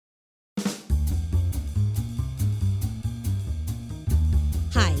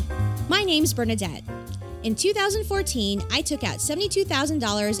Hi, my name's Bernadette. In 2014, I took out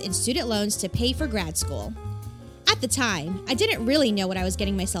 $72,000 in student loans to pay for grad school. At the time, I didn't really know what I was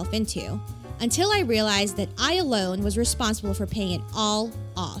getting myself into, until I realized that I alone was responsible for paying it all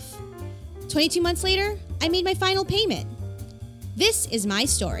off. 22 months later, I made my final payment. This is my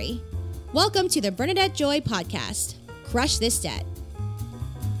story. Welcome to the Bernadette Joy Podcast. Crush this debt.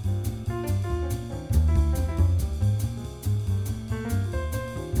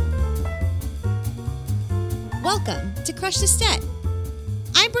 Welcome to Crush This Debt.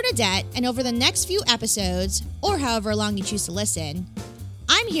 I'm Bernadette, and over the next few episodes, or however long you choose to listen,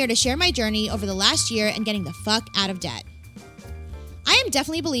 I'm here to share my journey over the last year and getting the fuck out of debt. I am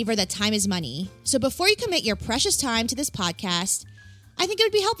definitely a believer that time is money, so before you commit your precious time to this podcast, I think it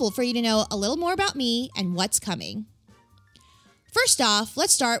would be helpful for you to know a little more about me and what's coming. First off,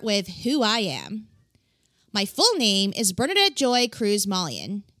 let's start with who I am. My full name is Bernadette Joy Cruz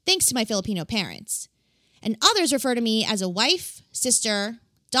Malian, thanks to my Filipino parents. And others refer to me as a wife, sister,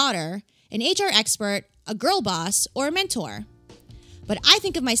 daughter, an HR expert, a girl boss, or a mentor. But I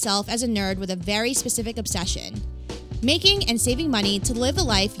think of myself as a nerd with a very specific obsession: making and saving money to live the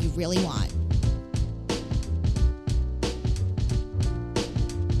life you really want.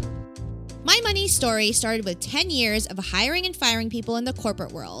 My money story started with 10 years of hiring and firing people in the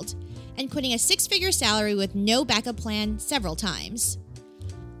corporate world and quitting a six-figure salary with no backup plan several times.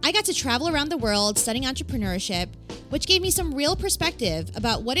 I got to travel around the world studying entrepreneurship, which gave me some real perspective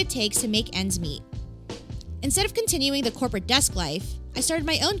about what it takes to make ends meet. Instead of continuing the corporate desk life, I started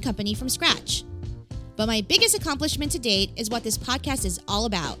my own company from scratch. But my biggest accomplishment to date is what this podcast is all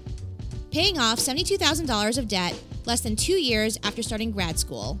about: paying off $72,000 of debt less than 2 years after starting grad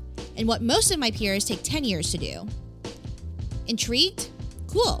school, and what most of my peers take 10 years to do. Intrigued?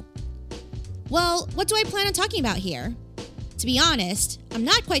 Cool. Well, what do I plan on talking about here? To be honest, I'm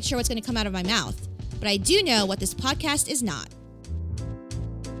not quite sure what's going to come out of my mouth, but I do know what this podcast is not.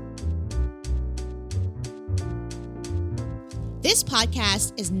 This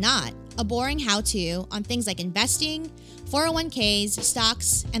podcast is not a boring how-to on things like investing, 401ks,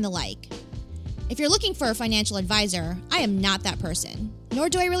 stocks, and the like. If you're looking for a financial advisor, I am not that person, nor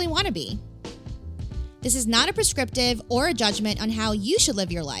do I really want to be. This is not a prescriptive or a judgment on how you should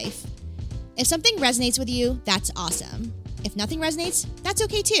live your life. If something resonates with you, that's awesome. If nothing resonates, that's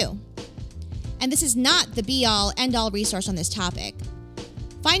okay too. And this is not the be-all, end-all resource on this topic.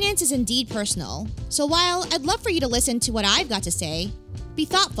 Finance is indeed personal, so while I'd love for you to listen to what I've got to say, be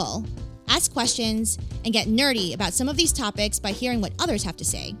thoughtful, ask questions, and get nerdy about some of these topics by hearing what others have to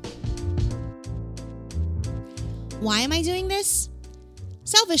say. Why am I doing this?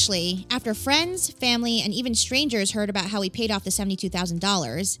 Selfishly, after friends, family, and even strangers heard about how we paid off the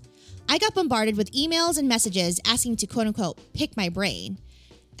 $72,000, I got bombarded with emails and messages asking to quote-unquote pick my brain.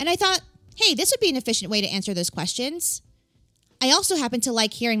 And I thought, hey, this would be an efficient way to answer those questions. I also happen to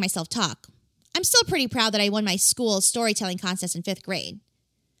like hearing myself talk. I'm still pretty proud that I won my school's storytelling contest in 5th grade.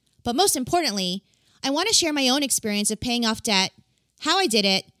 But most importantly, I want to share my own experience of paying off debt, how I did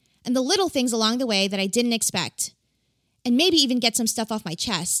it, and the little things along the way that I didn't expect. And maybe even get some stuff off my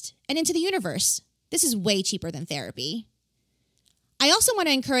chest and into the universe. This is way cheaper than therapy. I also want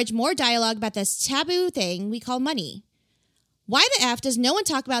to encourage more dialogue about this taboo thing we call money. Why the F does no one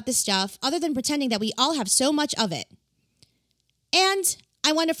talk about this stuff other than pretending that we all have so much of it? And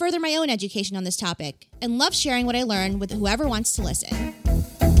I want to further my own education on this topic and love sharing what I learn with whoever wants to listen.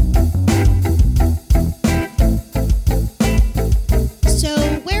 So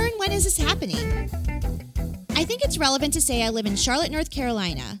where and when is this happening? I think it's relevant to say I live in Charlotte, North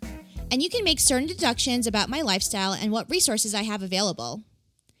Carolina, and you can make certain deductions about my lifestyle and what resources I have available.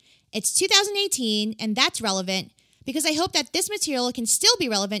 It's 2018, and that's relevant because I hope that this material can still be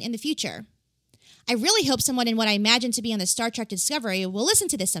relevant in the future. I really hope someone in what I imagine to be on the Star Trek Discovery will listen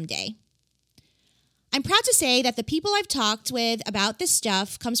to this someday. I'm proud to say that the people I've talked with about this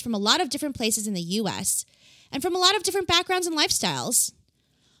stuff comes from a lot of different places in the U.S. and from a lot of different backgrounds and lifestyles.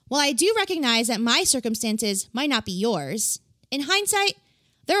 While I do recognize that my circumstances might not be yours, in hindsight,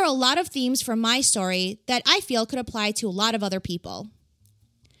 there are a lot of themes from my story that I feel could apply to a lot of other people.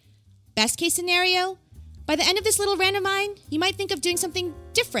 Best case scenario, by the end of this little rant of mine, you might think of doing something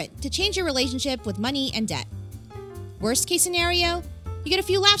different to change your relationship with money and debt. Worst case scenario, you get a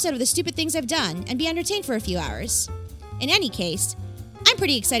few laughs out of the stupid things I've done and be entertained for a few hours. In any case, I'm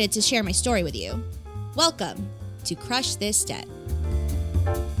pretty excited to share my story with you. Welcome to Crush This Debt.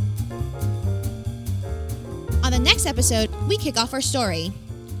 On the next episode, we kick off our story.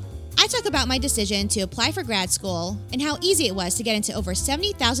 I talk about my decision to apply for grad school and how easy it was to get into over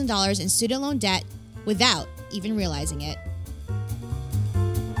 $70,000 in student loan debt without even realizing it.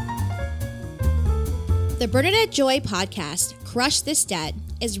 The Bernadette Joy podcast, Crush This Debt,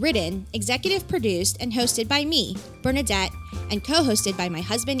 is written, executive produced, and hosted by me, Bernadette, and co-hosted by my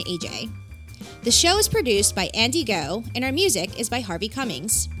husband, AJ. The show is produced by Andy Go, and our music is by Harvey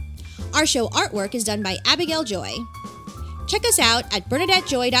Cummings. Our show artwork is done by Abigail Joy. Check us out at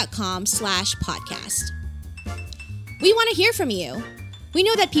bernadettejoy.com/podcast. We want to hear from you. We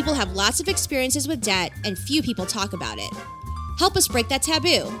know that people have lots of experiences with debt and few people talk about it. Help us break that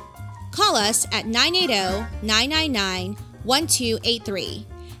taboo. Call us at 980-999-1283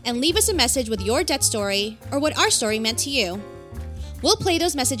 and leave us a message with your debt story or what our story meant to you. We'll play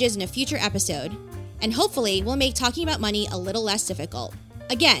those messages in a future episode, and hopefully we'll make talking about money a little less difficult.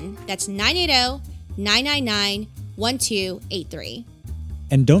 Again, that's 980-999-1283.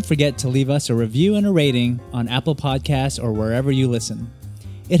 And don't forget to leave us a review and a rating on Apple Podcasts or wherever you listen.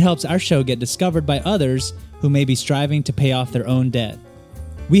 It helps our show get discovered by others who may be striving to pay off their own debt.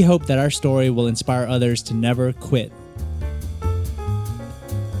 We hope that our story will inspire others to never quit.